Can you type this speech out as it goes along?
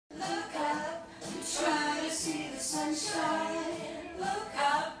sunshine. Look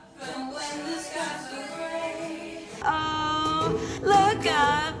up, and when the skies are gray. Oh, look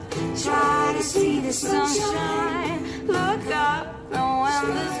up, try to see the sunshine. Look up, and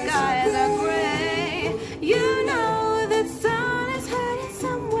when the skies are gray. You know the sun is hurting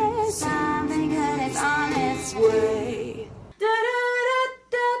somewhere. Something good is on its way. Da da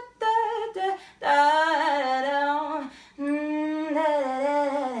da da da da da da da.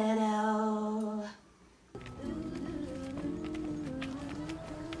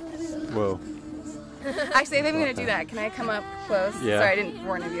 Whoa. Actually, I think I'm gonna do that. Can I come up close? Yeah. Sorry, I didn't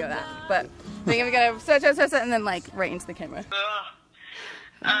warn you of that. But I think we gotta switch, and then like right into the camera.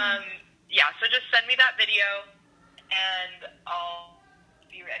 Yeah, so just send me that video and I'll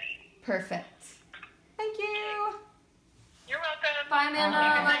be ready. Perfect. Thank you. You're welcome. Bye, Amanda.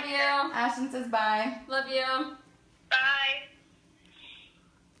 Love you. Ashton says bye. Love you. Bye.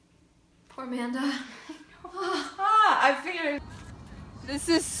 Poor Amanda. I figured. This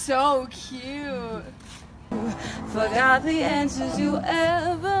is so cute. Forgot the answers you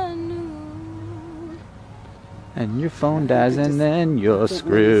ever knew. And your phone dies and then you're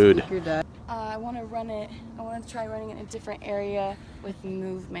screwed. I want to run it. I want to try running it in a different area with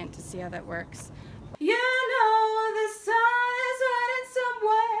movement to see how that works. You know the sun is hiding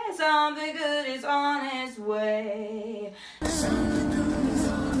somewhere. Something good is on its way. Something good is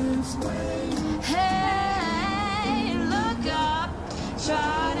on its way. Hey, look up.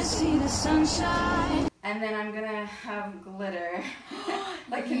 Try to see the sunshine. And then I'm gonna have glitter,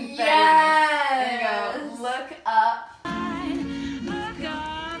 like confetti. Yes. There you go. Look up. Look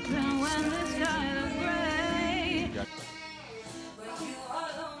up, and when the skies are gray.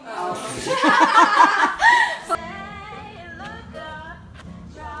 Hey, look up.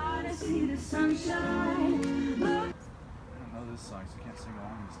 Try to see the sunshine. Look. I don't know this song, so I can't sing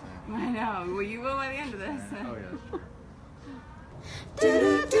along this time. I know. Well, you will by the end of this. Oh yeah, sure.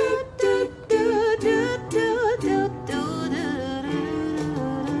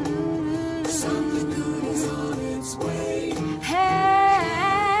 Something good is on its way.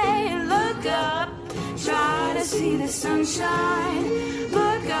 Hey, look up, try to see the sunshine.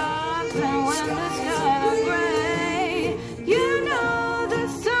 Look up, and when the skies are gray, you know the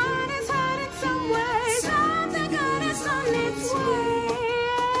sun is hiding somewhere. Something good is on its way.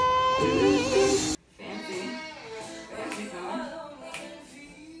 Fancy. Fancy song.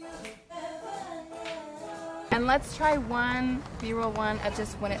 And let's try one B-roll one of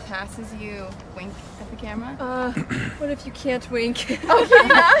just when it passes you, wink at the camera. What if you can't wink? Oh,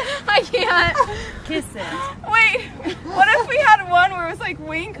 yeah? I can't. Kiss it. Wait, what if we had one where it was like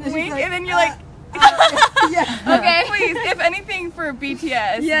wink, wink, and then you're like, Yeah. okay, please, if anything for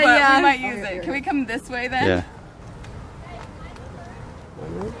BTS, Yeah, but yeah. we might use it. Can we come this way then? Yeah.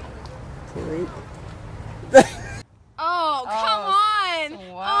 Oh, come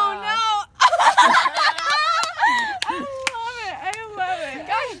on! wow. Oh no! I love it! I love it!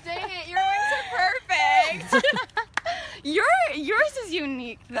 Gosh dang it! Your wings are perfect. Yours is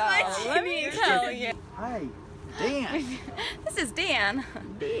unique though. Let me tell you. Hi, Dan. This is Dan.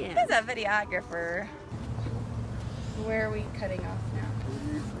 Dan. He's a videographer. Where are we cutting off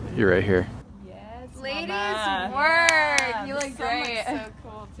now? You're right here. Yes, Ladies, Mama. work. You The look sun great. looks so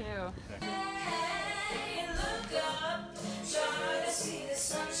cool too. Hey, look up, try to see the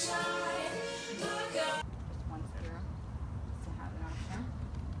sunshine. Look up. Just one screw to have it on camera.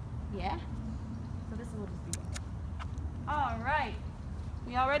 Yeah. So this will just be. All right.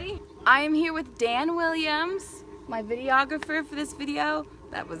 We all ready? I am here with Dan Williams, my videographer for this video.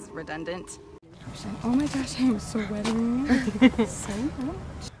 That was redundant. Oh my gosh, I am sweating. So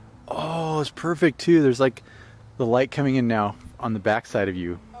much. Oh, it's perfect too. There's like the light coming in now on the back side of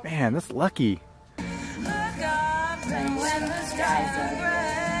you. Man, that's lucky. Look up, and when the skies are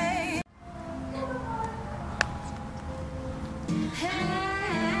gray.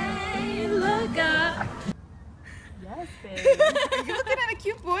 Hey, look up. Yes, babe. Are you looking at a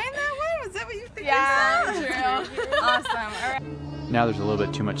cute boy in that one? Was that what you think? Yeah, true. Awesome. All right. Now there's a little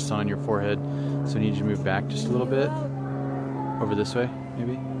bit too much sun on your forehead, so I need you to move back just a little bit. Over this way,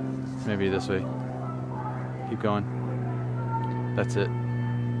 maybe? Maybe this way. Keep going. That's it.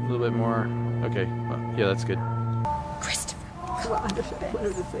 A little bit more. Okay, well, yeah, that's good.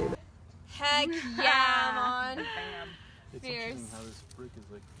 Heck yeah. It's Fierce. how this freak is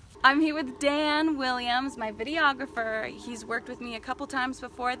like. I'm here with Dan Williams, my videographer. He's worked with me a couple times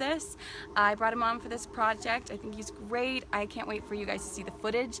before this. I brought him on for this project. I think he's great. I can't wait for you guys to see the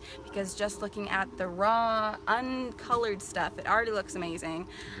footage because just looking at the raw, uncolored stuff, it already looks amazing.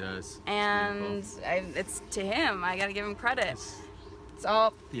 It does. And it's to him. I gotta give him credit. It's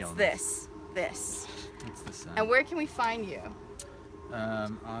all, The it's elements. this. It's the sun. And where can we find you?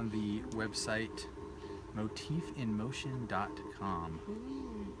 On the website motifinmotion.com.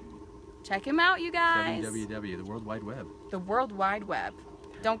 Check him out, you guys. www, the World Wide Web. The World Wide Web.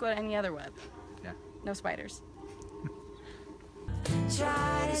 Don't go to any other web. Yeah. No spiders.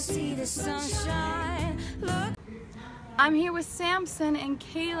 Try to see the sunshine. Look. I'm here with Samson and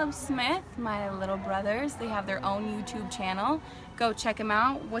Caleb Smith, my little brothers. They have their own YouTube channel. Go check them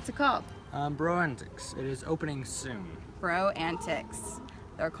out. What's it called? BroAntics. It is opening soon. BroAntics.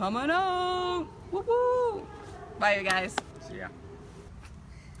 They're coming out. Woo woo. Bye, you guys. So yeah.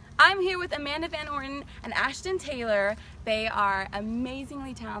 I'm here with Amanda Van Orden and Ashton Taylor. They are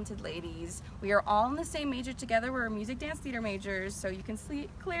amazingly talented ladies. We are all in the same major together. We're music, dance, theater majors, so you can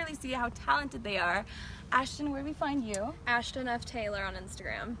clearly see how talented they are. Ashton, where do we find you? Ashton F. Taylor on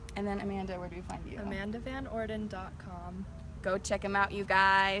Instagram. And then Amanda, where do we find you? AmandaVanOrden.com. Go check them out, you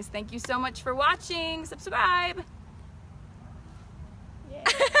guys. Thank you so much for watching. Subscribe. Yeah.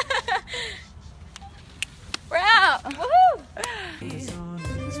 We're out. Woohoo!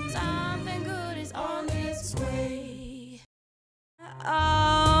 Something good is on its way.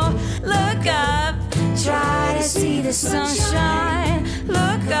 Oh, look up, try to see the sunshine.